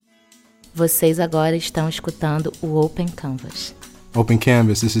Vocês agora estão escutando o Open Canvas. Open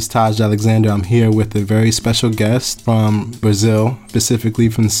Canvas, this is Taj Alexander. I'm here with a very special guest from Brazil, specifically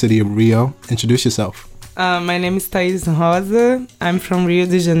from the city of Rio. Introduce yourself. My name is Thais Rosa. I'm from Rio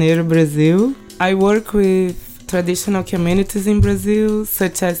de Janeiro, Brazil. I work with traditional communities in Brazil,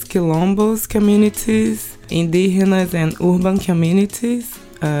 such as quilombos communities, indigenous and urban communities,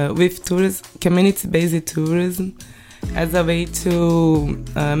 with community-based tourism as a way to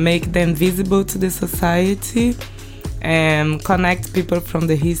make them visible to the society and connect people from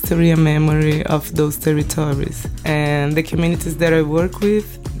the history and memory of those territories. And the communities that I work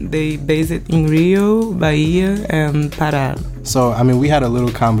with, they base it in Rio, Bahia, and Pará. So, we had a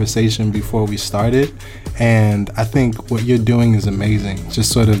little conversation before we started, and I think what you're doing is amazing.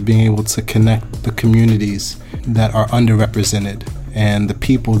 Just sort of being able to connect the communities that are underrepresented and the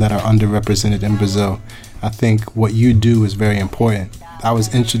people that are underrepresented in Brazil. I think what you do is very important. I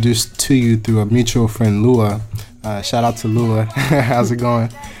was introduced to you through a mutual friend, Lua. Shout out to Lua. How's it going?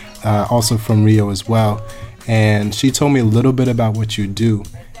 Also from Rio as well. And she told me a little bit about what you do.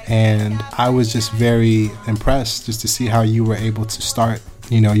 And I was just very impressed just to see how you were able to start,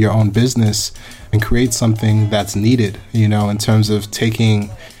 your own business and create something that's needed, in terms of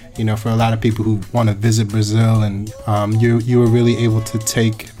taking, for a lot of people who want to visit Brazil, and you were really able to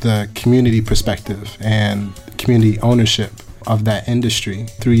take the community perspective and community ownership of that industry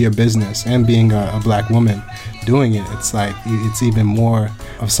through your business, and being a Black woman doing it, it's even more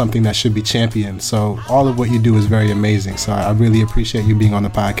of something that should be championed. So all of what you do is very amazing. So I really appreciate you being on the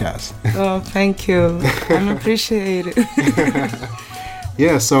podcast. Oh, thank you. I appreciate it.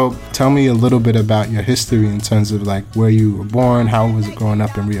 Yeah, so tell me a little bit about your history in terms of where you were born. How was it growing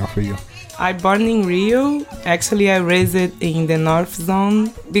up in Rio for you? I born in Rio. Actually, I raised in the North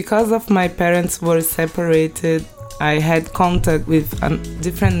Zone. Because of my parents were separated, I had contact with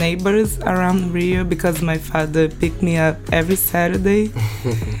different neighbors around Rio because my father picked me up every Saturday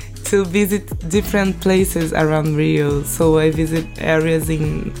to visit different places around Rio. So I visit areas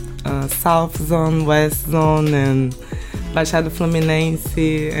in South Zone, West Zone, and Baixada Fluminense,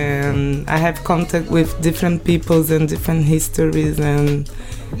 and I have contact with different peoples and different histories, and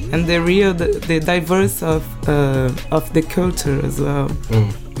the Rio, the diverse of the culture as well.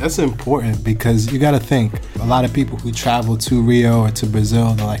 That's important, because you got to think, a lot of people who travel to Rio or to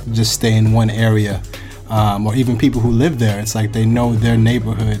Brazil, they just stay in one area, or even people who live there, it's they know their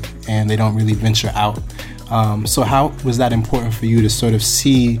neighborhood and they don't really venture out. So how was that important for you to sort of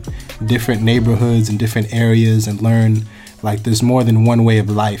see different neighborhoods and different areas and learn there's more than one way of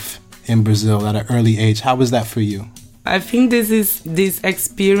life in Brazil at an early age? How was that for you? I think these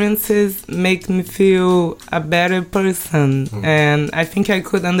experiences make me feel a better person, and I think I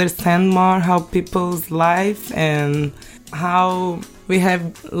could understand more how people's life and how we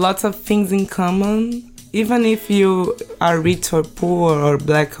have lots of things in common. Even if you are rich or poor or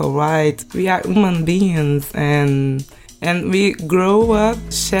Black or white, we are human beings, and we grow up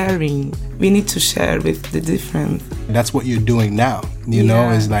sharing. We need to share with the different. That's what you're doing now, know,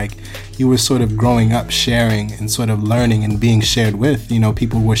 is you were sort of growing up sharing and sort of learning and being shared with,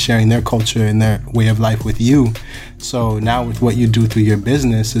 people were sharing their culture and their way of life with you. So now with what you do through your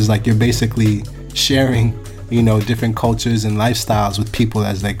business is you're basically sharing, different cultures and lifestyles with people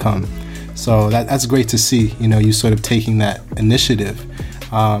as they come. So that's great to see, you sort of taking that initiative.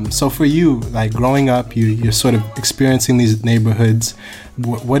 So for you, growing up, you're sort of experiencing these neighborhoods.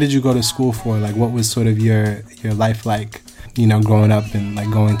 What did you go to school for? What was sort of your life like, growing up and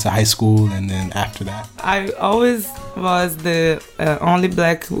going to high school and then after that? I always was the only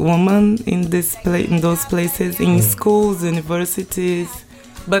Black woman in those places, in schools, universities.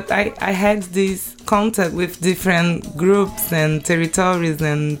 But I had this contact with different groups and territories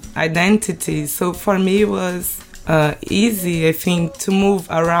and identities. So for me, it was easy, I think, to move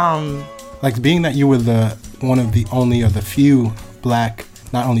around. Being that you were one of the only or the few Black,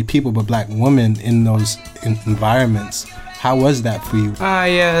 not only people, but Black women in those environments, how was that for you?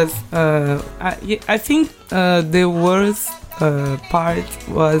 Yes. I think the worst part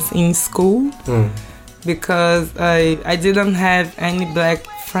was in school. Because I didn't have any Black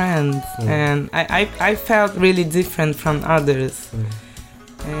friends, and I felt really different from others.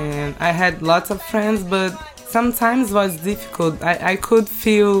 And I had lots of friends, but sometimes it was difficult. I could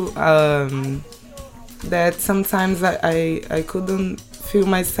feel that sometimes I couldn't feel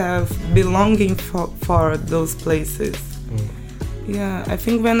myself belonging for those places. Yeah, I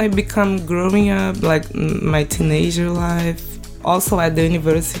think when I become growing up, my teenager life, also at the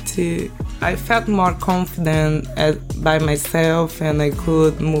university, I felt more confident by myself, and I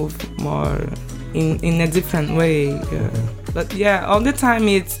could move more in a different way. Yeah. But yeah, all the time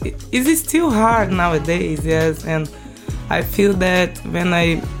it's still hard nowadays, yes, and I feel that when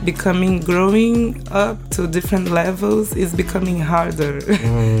I growing up to different levels, it's becoming harder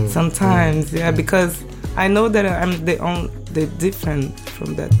sometimes, yeah, because I know that I'm the different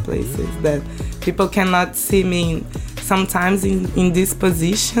from that places, that people cannot see me sometimes in these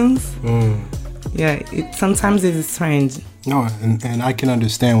positions. Yeah, sometimes it's strange. No, and I can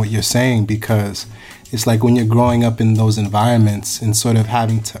understand what you're saying, because it's like when you're growing up in those environments and sort of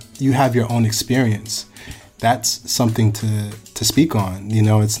you have your own experience. That's something to speak on. You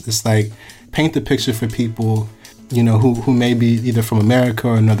know, it's like paint the picture for people, you know, who may be either from America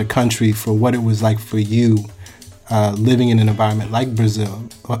or another country, for what it was like for you living in an environment like Brazil.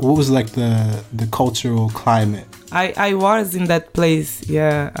 What was like the cultural climate? I was in that place,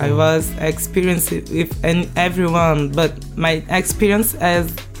 yeah. I was experiencing with everyone, but my experience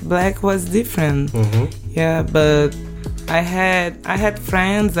as Black was different. Yeah, but I had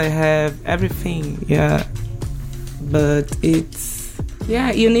friends, I have everything, yeah. But it's,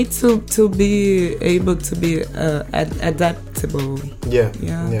 yeah, you need to be able to be adaptable. Yeah.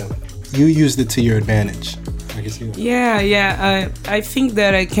 You used it to your advantage. I can see that. Yeah. I think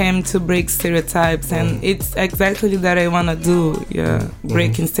that I came to break stereotypes, and it's exactly that I want to do. Yeah,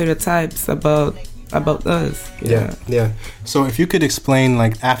 breaking stereotypes about us. Yeah. So if you could explain,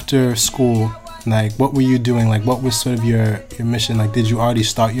 like, after school, like, what were you doing? Like, what was sort of your mission? Like, did you already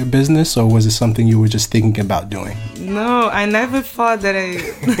start your business, or was it something you were just thinking about doing? No, I never thought that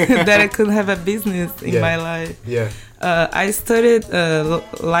I could have a business in my life. Yeah. I studied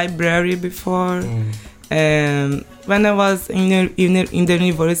library before, and when I was in the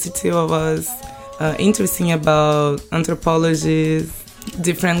university, I was interested about anthropology,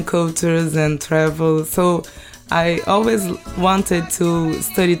 different cultures, and travel. So I always wanted to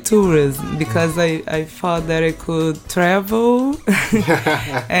study tourism, because I thought that I could travel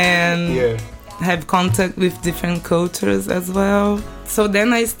and have contact with different cultures as well. So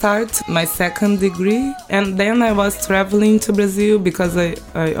then I started my second degree, and then I was traveling to Brazil, because I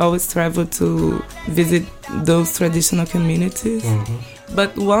always travel to visit those traditional communities.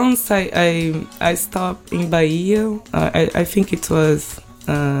 But once I stopped in Bahia, I think it was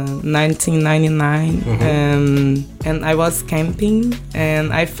 1999, and I was camping,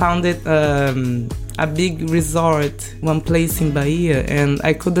 and I found it a big resort, one place in Bahia, and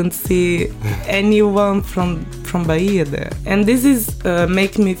I couldn't see anyone from Bahia there, and this is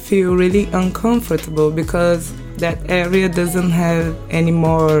make me feel really uncomfortable, because that area doesn't have any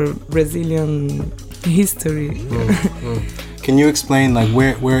more Brazilian history. Can you explain, like,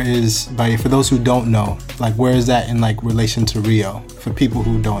 where is Bahia, for those who don't know, like, where is that in, like, relation to Rio, for people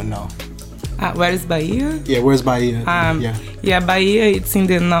who don't know? Where is Bahia? Yeah, where's Bahia? Bahia, it's in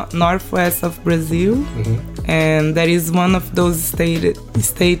the northwest of Brazil, and that is one of those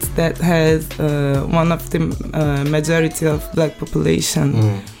states that has one of the majority of Black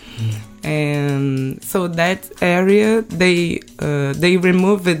population. And so that area, they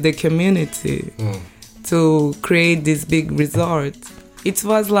removed the community to create this big resort. It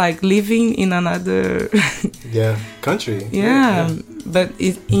was like living in another country. But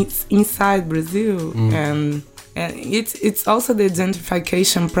it's inside Brazil, and it's also the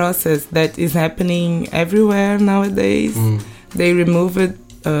gentrification process that is happening everywhere nowadays. They removed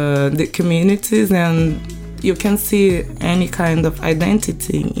the communities, and you can see any kind of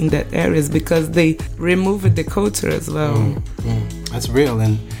identity in that areas, because they removed the culture as well. That's real,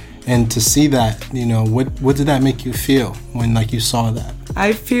 and to see that, you know, what did that make you feel when, like, you saw that?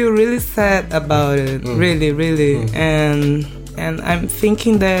 I feel really sad about it, really, and I'm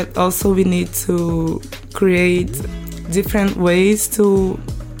thinking that also we need to create different ways to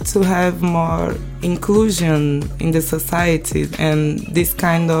have more inclusion in the society, and this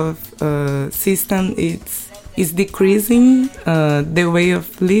kind of system is decreasing the way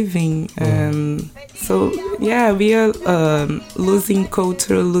of living, and so we are losing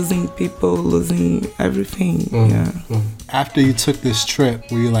culture, losing people, losing everything. After you took this trip,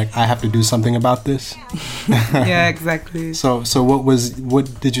 were you like, I have to do something about this? Yeah, exactly. So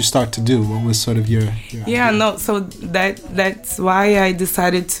what did you start to do? What was sort of your idea? So that's why I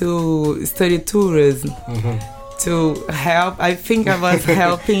decided to study tourism. To help. I think I was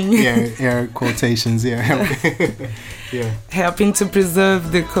helping. Air quotations, helping to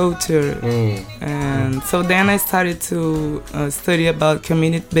preserve the culture. And so then I started to study about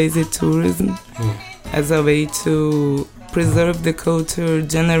community-based tourism as a way to preserve the culture,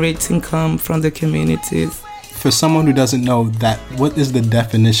 generate income from the communities. For someone who doesn't know that, what is the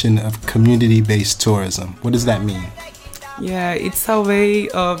definition of community-based tourism? What does that mean? Yeah, it's a way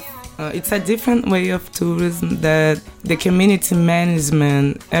of it's a different way of tourism that the community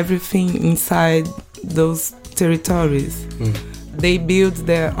management, everything inside those territories. They build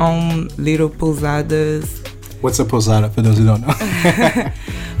their own little pousadas. What's a pousada for those who don't know?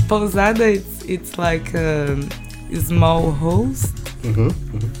 Pousada, it's like a small host.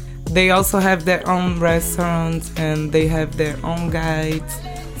 They also have their own restaurants and they have their own guides.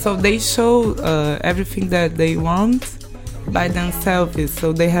 So they show everything that they want by themselves.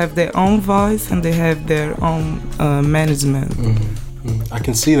 So they have their own voice and they have their own management. I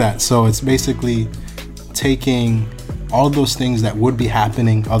can see that. So it's basically taking all those things that would be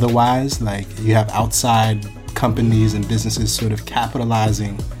happening otherwise, like you have outside companies and businesses sort of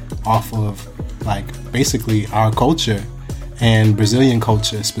capitalizing off of like basically our culture and Brazilian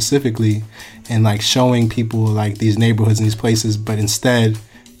culture specifically, and like showing people like these neighborhoods and these places, but instead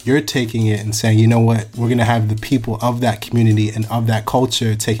you're taking it and saying, you know what, we're going to have the people of that community and of that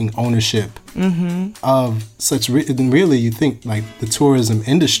culture taking ownership of such, really you think like the tourism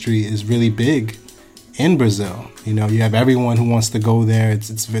industry is really big in Brazil. You know, you have everyone who wants to go there.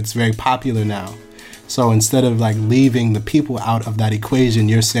 It's very popular now. So instead of like leaving the people out of that equation,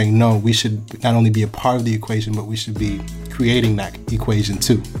 you're saying, no, we should not only be a part of the equation, but we should be creating that equation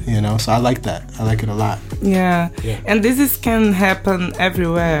too, you know? So I like that. I like it a lot. Yeah. And can happen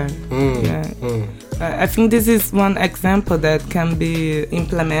everywhere. I think this is one example that can be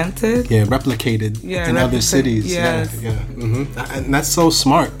implemented. Replicated in other cities. Yes. And that's so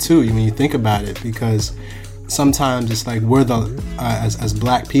smart too, when you think about it, because sometimes it's like we're as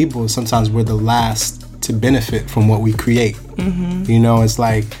Black people, sometimes we're the last to benefit from what we create. You know, it's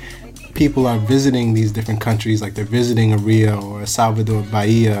like people are visiting these different countries, like they're visiting a Rio or a Salvador,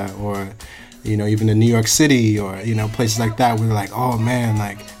 Bahia, or, you know, even in New York City or, you know, places like that where they're like, oh man,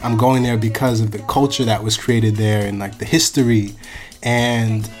 like I'm going there because of the culture that was created there and like the history.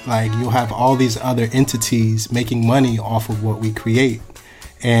 And like you'll have all these other entities making money off of what we create.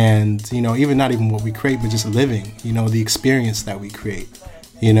 And, you know, even not even what we create, but just living, you know, the experience that we create,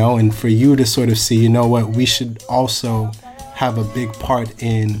 you know, and for you to sort of see, you know what, we should also have a big part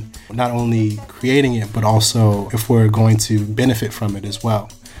in not only creating it, but also if we're going to benefit from it as well,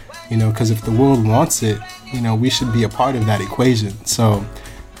 you know, because if the world wants it, you know, we should be a part of that equation. So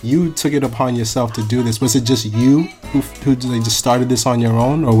you took it upon yourself to do this. Was it just you who just started this on your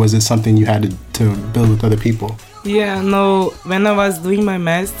own, or was it something you had to build with other people? Yeah, no, when I was doing my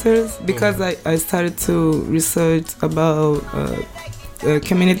master's, because I started to research about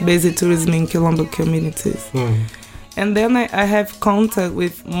community-based tourism in Quilombo communities. And then I have contact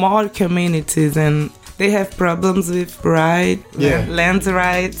with more communities and they have problems with land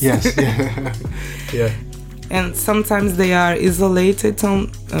rights. Yes, yeah. And sometimes they are isolated to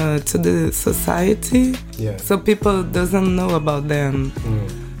the society, so people doesn't know about them.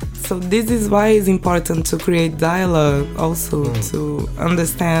 So this is why it's important to create dialogue also to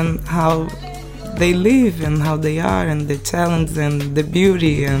understand how they live and how they are and the challenge and the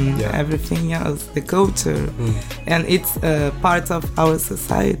beauty and everything else, the culture. And it's part of our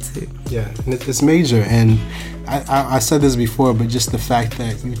society. Yeah, and it's major. And I said this before, but just the fact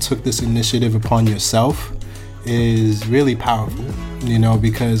that you took this initiative upon yourself is really powerful, you know,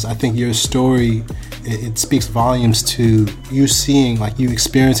 because I think your story, it speaks volumes to you seeing, like you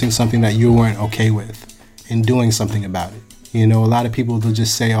experiencing something that you weren't okay with and doing something about it. You know, a lot of people will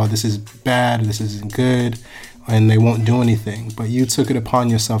just say, oh, this is bad, this isn't good, and they won't do anything. But you took it upon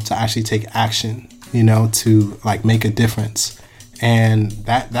yourself to actually take action, you know, to like make a difference. And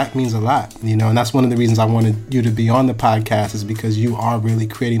that means a lot, you know, and that's one of the reasons I wanted you to be on the podcast, is because you are really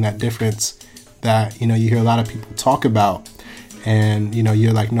creating that difference that, you know, you hear a lot of people talk about. And, you know,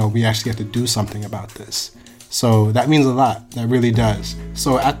 you're like, no, we actually have to do something about this. So that means a lot. That really does.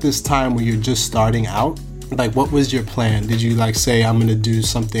 So at this time where you're just starting out, like, what was your plan? Did you like say, I'm going to do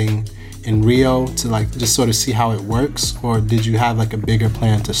something in Rio to like just sort of see how it works? Or did you have like a bigger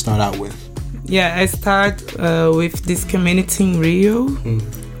plan to start out with? Yeah, I start with this community in Rio.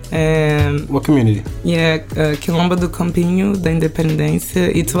 What community? Yeah, Quilombo do Campinho, da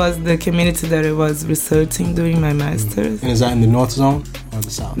Independência. It was the community that I was researching during my master's. And is that in the North Zone or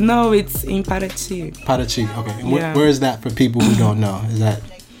the South? No, it's in Paraty. Paraty, okay. And where is that for people who don't know? Is that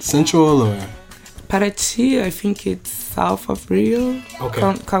central or? Paraty, I think it's south of Rio. Okay.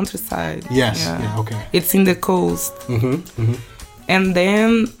 Countryside. Yes, yeah, okay. It's in the coast. And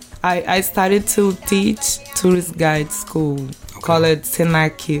then I started to teach tourist guide school, called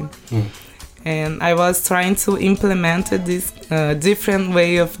Senac. And I was trying to implement this different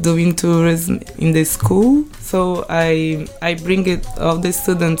way of doing tourism in the school. So I bring all the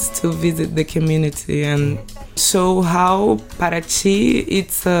students to visit the community and show how Paraty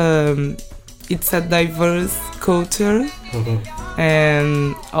it's a diverse culture,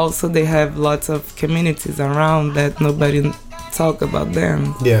 and also they have lots of communities around that nobody talk about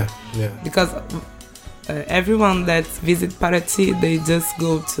them. Yeah. Because everyone that visit Paraty, they just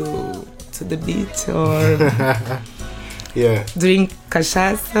go to the beach or drink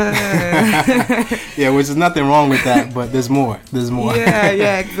cachaça. Yeah, which is nothing wrong with that, but there's more.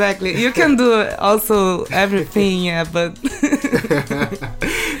 Yeah, exactly. You can do also everything, but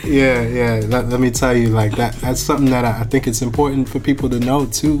yeah. Let me tell you, like that's something that I think it's important for people to know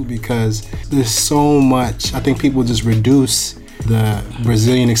too, because there's so much. I think people just reduce the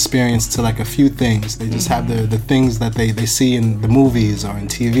Brazilian experience to like a few things. They just have the things that they see in the movies or in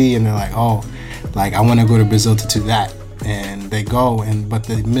TV, and they're like, oh, like I want to go to Brazil to do that. And they go, but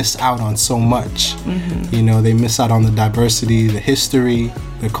they miss out on so much. You know, they miss out on the diversity, the history,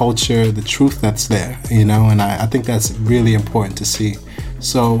 the culture, the truth that's there, you know, and I think that's really important to see.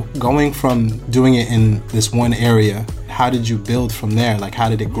 So going from doing it in this one area, how did you build from there? Like, how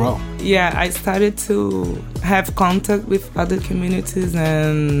did it grow? Yeah, I started to have contact with other communities,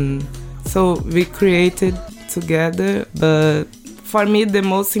 and so we created together. But for me, the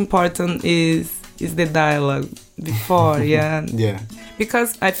most important is the dialogue before, yeah.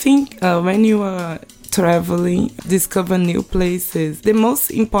 Because I think when you are traveling, discover new places, the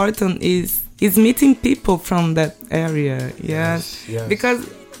most important is meeting people from that area. Yes. Because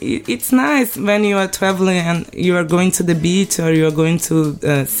it's nice when you are traveling and you are going to the beach or you are going to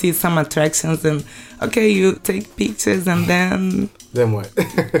see some attractions, and okay, you take pictures and then what?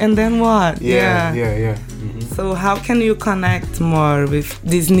 And then what? Yeah. So how can you connect more with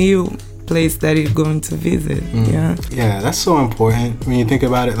this new place that you're going to visit? Yeah, that's so important when you think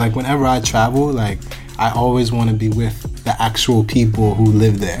about it. Like whenever I travel, like I always want to be with the actual people who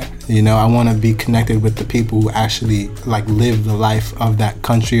live there. You know, I want to be connected with the people who actually like live the life of that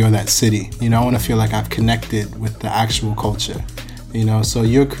country or that city. You know, I want to feel like I've connected with the actual culture. You know, so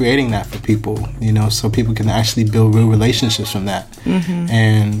you're creating that for people, you know, so people can actually build real relationships from that.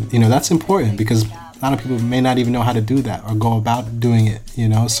 And, you know, that's important because a lot of people may not even know how to do that or go about doing it, you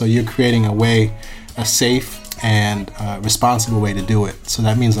know, so you're creating a safe and responsible way to do it. So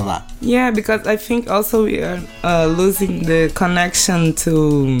that means a lot. Yeah, because I think also we are losing the connection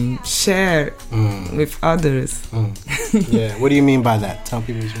to share with others. Yeah, what do you mean by that? Tell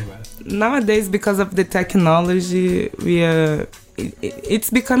people what you mean by that. Nowadays, because of the technology,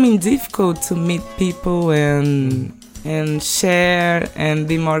 it's becoming difficult to meet people and share and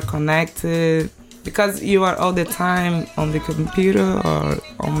be more connected. Because you are all the time on the computer or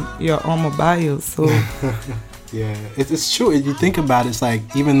on your own mobile, so... Yeah, it's true. If you think about it, it's like,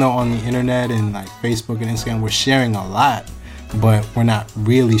 even though on the internet and like Facebook and Instagram, we're sharing a lot, but we're not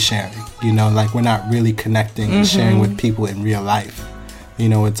really sharing, you know, like we're not really connecting and sharing with people in real life. You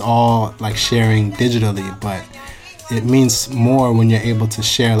know, it's all like sharing digitally, but it means more when you're able to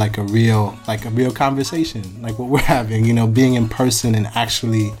share like a real conversation, like what we're having, you know, being in person and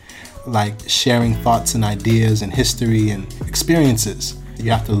actually like sharing thoughts and ideas and history and experiences.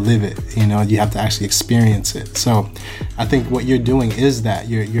 You have to live it, you know, you have to actually experience it. So I think what you're doing is that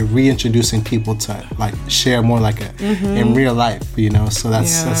you're reintroducing people to like share more like in real life, you know, so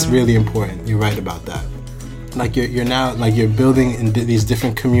that's really important. You're right about that. Like you're now like you're building in these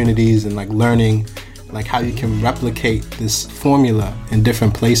different communities and like learning like how you can replicate this formula in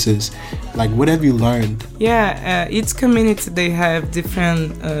different places. Like, what have you learned? Yeah, each community, they have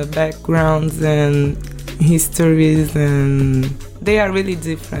different backgrounds and histories, and they are really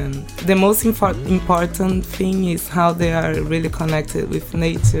different. The most important thing is how they are really connected with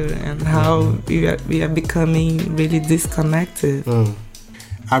nature and how we are becoming really disconnected.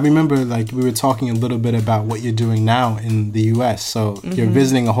 I remember like we were talking a little bit about what you're doing now in the US. So you're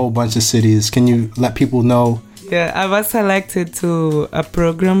visiting a whole bunch of cities. Can you let people know? Yeah, I was selected to a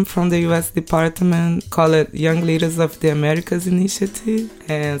program from the US Department called Young Leaders of the Americas Initiative.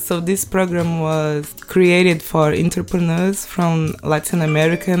 And so this program was created for entrepreneurs from Latin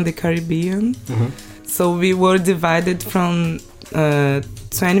America and the Caribbean. So we were divided from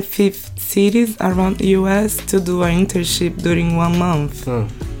 25 cities around the US to do an internship during 1 month.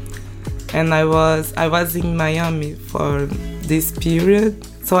 And I was in Miami for this period.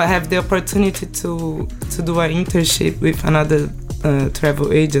 So I have the opportunity to do an internship with another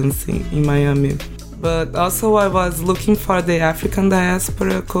travel agency in Miami. But also I was looking for the African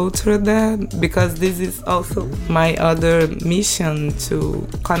diaspora culture there, because this is also my other mission, to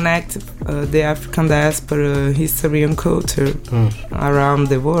connect the African diaspora history and culture around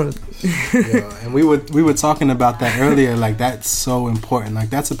the world. Yeah, and we were talking about that earlier. Like, that's so important. Like,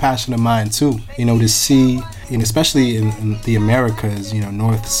 that's a passion of mine too, you know, to see, you know, especially in the Americas, you know,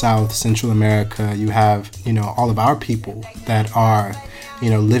 North, South, Central America, you have, you know, all of our people that are, you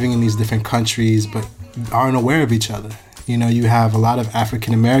know, living in these different countries but aren't aware of each other. You know, you have a lot of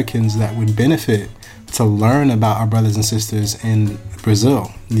African Americans that would benefit to learn about our brothers and sisters in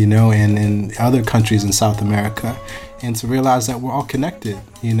Brazil, you know, and in other countries in South America, and to realize that we're all connected,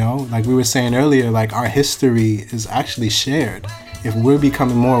 you know. Like we were saying earlier, like, our history is actually shared. If we're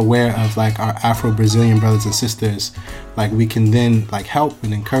becoming more aware of, like, our Afro-Brazilian brothers and sisters, like, we can then, like, help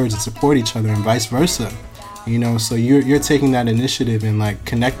and encourage and support each other, and vice versa, you know. So you're taking that initiative and, like,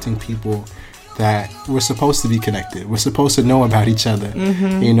 connecting people that we're supposed to be connected. We're supposed to know about each other,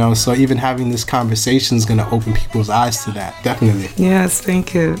 you know. So even having this conversation is going to open people's eyes to that. Definitely. Yes,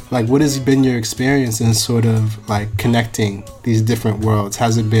 thank you. Like, what has been your experience in sort of, like, connecting these different worlds?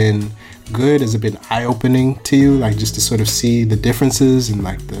 Has it been good? Has it been eye-opening to you, like, just to sort of see the differences and,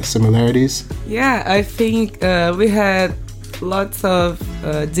 like, the similarities? Yeah, I think we had lots of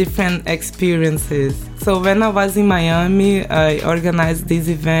different experiences. So when I was in Miami, I organized this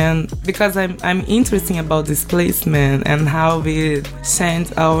event because I'm interested about displacement and how we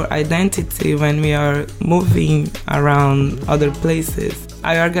change our identity when we are moving around other places.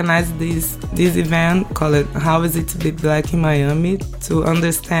 I organized this event called How Is It to Be Black in Miami, to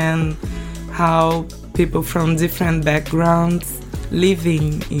understand how people from different backgrounds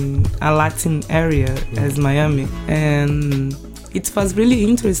living in a Latin area as Miami. And it was really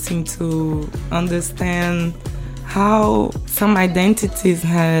interesting to understand how some identities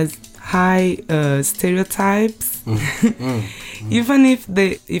has high stereotypes. Even if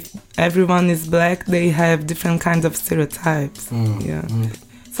everyone is black, they have different kinds of stereotypes.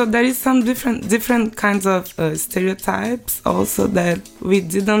 So there is some different kinds of stereotypes also that we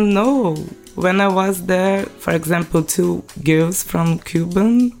didn't know. When I was there, for example, 2 girls from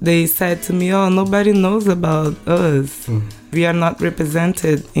Cuba, they said to me, "Oh, nobody knows about us. We are not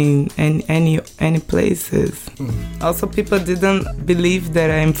represented in any places." Also, people didn't believe that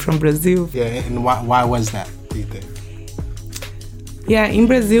I'm from Brazil. Yeah, and why was that, do you think? Yeah, in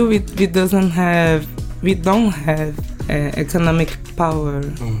Brazil, we don't have economic power.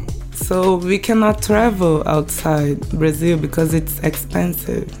 So we cannot travel outside Brazil because it's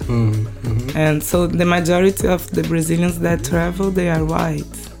expensive. And so the majority of the Brazilians that travel, they are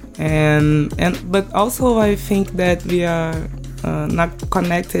white. But also I think that we are not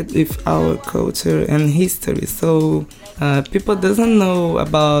connected with our culture and history. So people doesn't know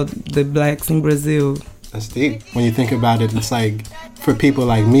about the blacks in Brazil. That's deep. When you think about it, it's like, for people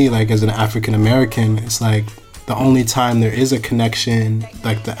like me, like as an African American, it's like the only time there is a connection,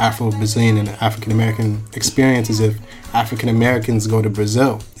 like the Afro-Brazilian and African American experience, is if African Americans go to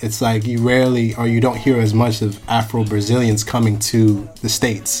Brazil. It's like you rarely, or you don't hear as much of Afro-Brazilians coming to the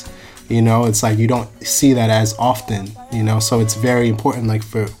States. You know, it's like you don't see that as often, you know, so it's very important, like,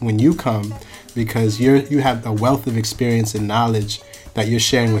 for when you come, because you have a wealth of experience and knowledge that you're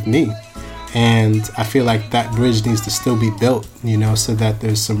sharing with me. And I feel like that bridge needs to still be built, you know, so that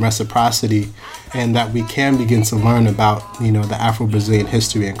there's some reciprocity and that we can begin to learn about, you know, the Afro-Brazilian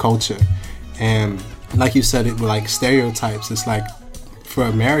history and culture. And like you said, it were like stereotypes. It's like, for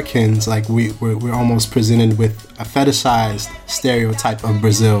Americans, like we're almost presented with a fetishized stereotype of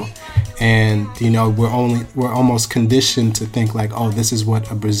Brazil. And, you know, we're almost conditioned to think like, oh, this is what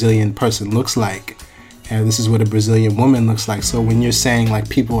a Brazilian person looks like. And this is what a Brazilian woman looks like. So when you're saying, like,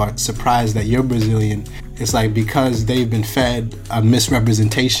 people are surprised that you're Brazilian, it's like because they've been fed a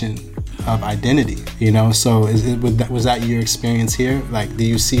misrepresentation of identity, you know? So was that your experience here? Like, do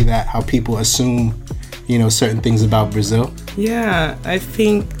you see that, how people assume, you know, certain things about Brazil? Yeah, I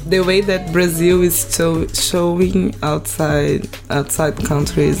think the way that Brazil is showing outside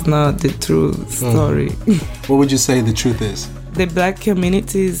country is not the true story. What would you say the truth is? The black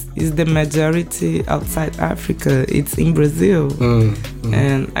community is the majority outside Africa. It's in Brazil.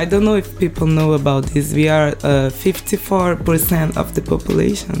 And I don't know if people know about this. We are 54% of the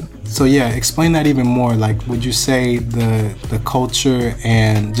population. So yeah, explain that even more. Like, would you say the culture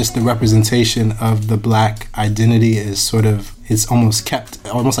and just the representation of the black identity is it's almost kept,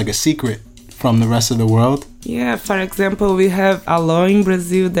 almost like a secret from the rest of the world? Yeah, for example, we have a law in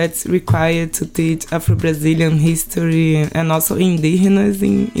Brazil that's required to teach Afro-Brazilian history and also indigenous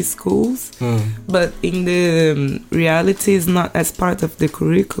in schools. But in the reality, it's not as part of the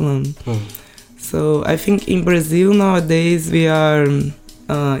curriculum. So I think in Brazil nowadays we are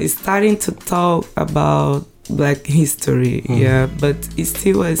starting to talk about Black history, yeah, but it's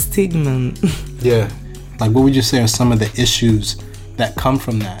still a stigma. Yeah. Like, what would you say are some of the issues that come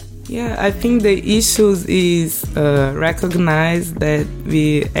from that? Yeah, I think the issues is recognize that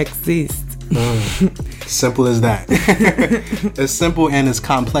we exist. Simple as that. As simple and as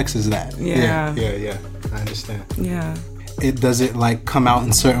complex as that. Yeah. Yeah. I understand. Yeah. Does it like come out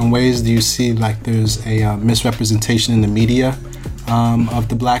in certain ways? Do you see like there's a misrepresentation in the media of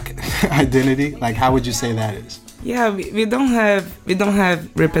the Black identity? Like, how would you say that is? Yeah, we don't have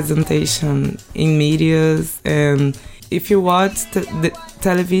representation in medias, and if you watch the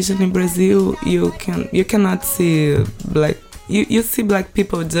television in Brazil, you cannot see Black. You see Black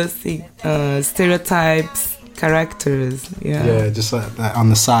people just see stereotypes, characters. Yeah, just like on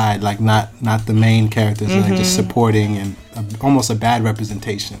the side, like not the main characters, like just supporting and almost a bad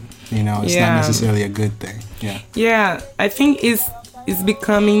representation. You know, it's not necessarily a good thing. Yeah, I think it's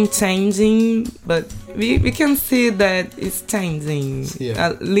becoming changing, but we can see that it's changing.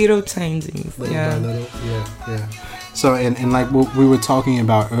 A little changing. Little by little. Yeah. So and like what we were talking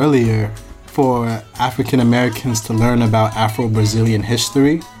about earlier, for African Americans to learn about Afro-Brazilian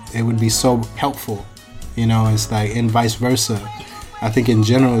history, it would be so helpful. You know, it's like, and vice versa. I think in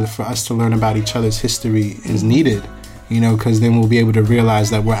general, for us to learn about each other's history is needed, you know, because then we'll be able to realize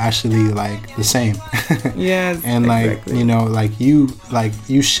that we're actually like the same. Yes. And like, exactly. you know, like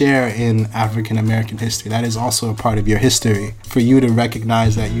you share in African American history. That is also a part of your history. For you to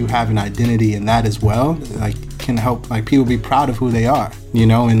recognize that you have an identity in that as well, like, can help like people be proud of who they are, you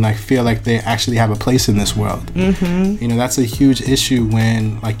know, and like feel like they actually have a place in this world. You know, that's a huge issue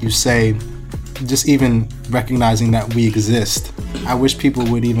when, like you say, just even recognizing that we exist. I wish people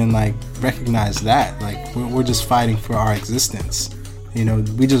would even like recognize that, like we're just fighting for our existence. You know,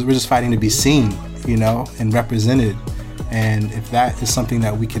 we're just fighting to be seen, you know, and represented. And if that is something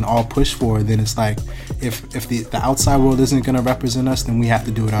that we can all push for, then it's like, if the outside world isn't going to represent us, then we have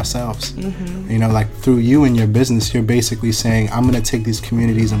to do it ourselves. You know, like through you and your business, you're basically saying, I'm going to take these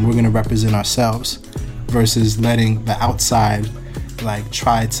communities and we're going to represent ourselves, versus letting the outside like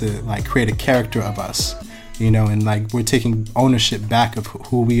try to like create a character of us, you know, and like we're taking ownership back of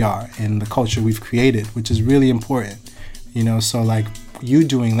who we are and the culture we've created, which is really important, you know. So like you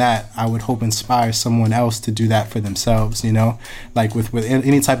doing that, I would hope inspire someone else to do that for themselves, you know, like with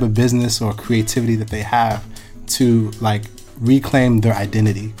any type of business or creativity that they have, to like reclaim their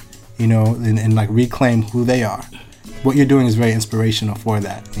identity, you know, and like reclaim who they are. What you're doing is very inspirational for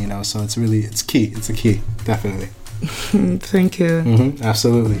that, you know, so it's key. It's a key, definitely. Thank you.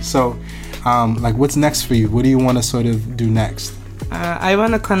 Absolutely. So, like, what's next for you? What do you want to sort of do next? I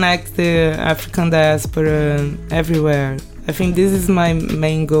want to connect the African diaspora everywhere. I think this is my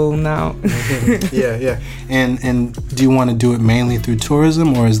main goal now. Yeah. And do you want to do it mainly through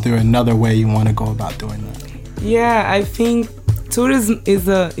tourism, or is there another way you want to go about doing that? Yeah, I think tourism is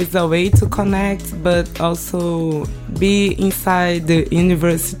a way to connect, but also be inside the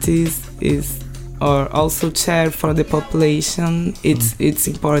universities or also share for the population. It's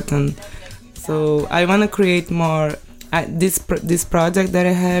important. So I want to create more. This project that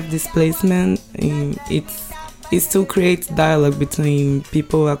I have, this placement, it's to create dialogue between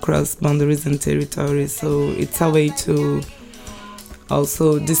people across boundaries and territories. So it's a way to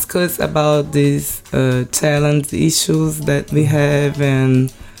also discuss about these challenge issues that we have,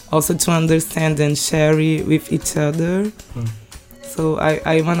 and also to understand and share it with each other. So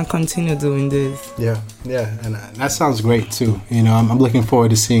I want to continue doing this. Yeah, and that sounds great too. You know, I'm looking forward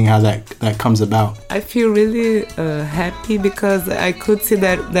to seeing how that comes about. I feel really happy because I could see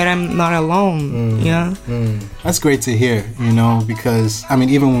that I'm not alone. That's great to hear. You know, because I mean,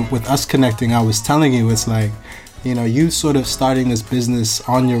 even with us connecting, I was telling you, it's like, you know, you sort of starting this business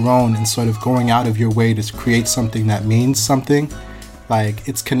on your own and sort of going out of your way to create something that means something. Like,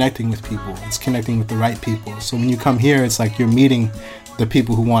 it's connecting with people. It's connecting with the right people. So when you come here, it's like you're meeting the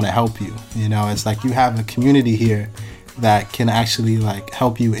people who want to help you. You know, it's like you have a community here that can actually like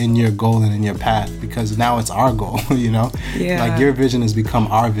help you in your goal and in your path, because now it's our goal, you know? Yeah. Like your vision has become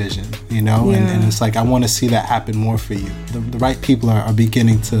our vision, you know? Yeah. And it's like, I want to see that happen more for you. The right people are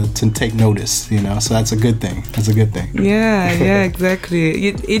beginning to take notice, you know? So that's a good thing. That's a good thing. Yeah, exactly.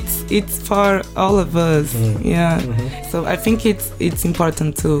 It's for all of us. Yeah. So I think it's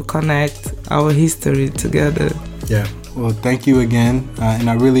important to connect our history together. Yeah. Well, thank you again, and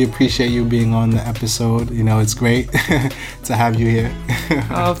I really appreciate you being on the episode. You know, it's great to have you here.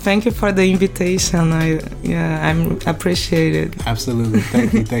 Oh, thank you for the invitation. I'm appreciated. Absolutely,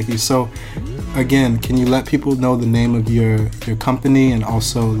 thank you. So, again, can you let people know the name of your company and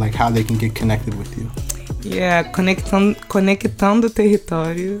also like how they can get connected with you? Yeah, Conectando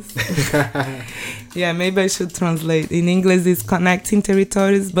Territórios. Yeah, maybe I should translate. In English, it's Connecting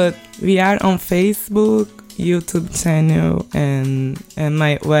Territories, but we are on Facebook, YouTube channel, and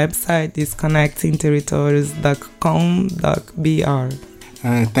my website is connectingterritorios.com.br.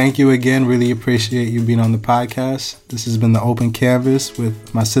 Thank you again. Really appreciate you being on the podcast. This has been the Open Canvas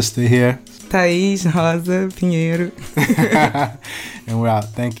with my sister here, Thaís Rosa Pinheiro. And we're out.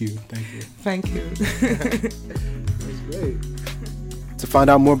 Thank you. Thank you. That's great. To find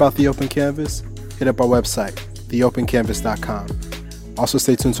out more about The Open Canvas, hit up our website, theopencanvas.com. Also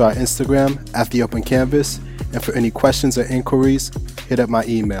stay tuned to our Instagram @theopencanvas, and for any questions or inquiries, hit up my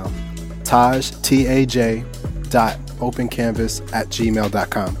email,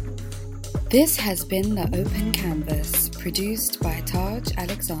 taj.opencanvas@gmail.com. This has been The Open Canvas, produced by Taj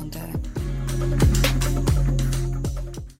Alexander.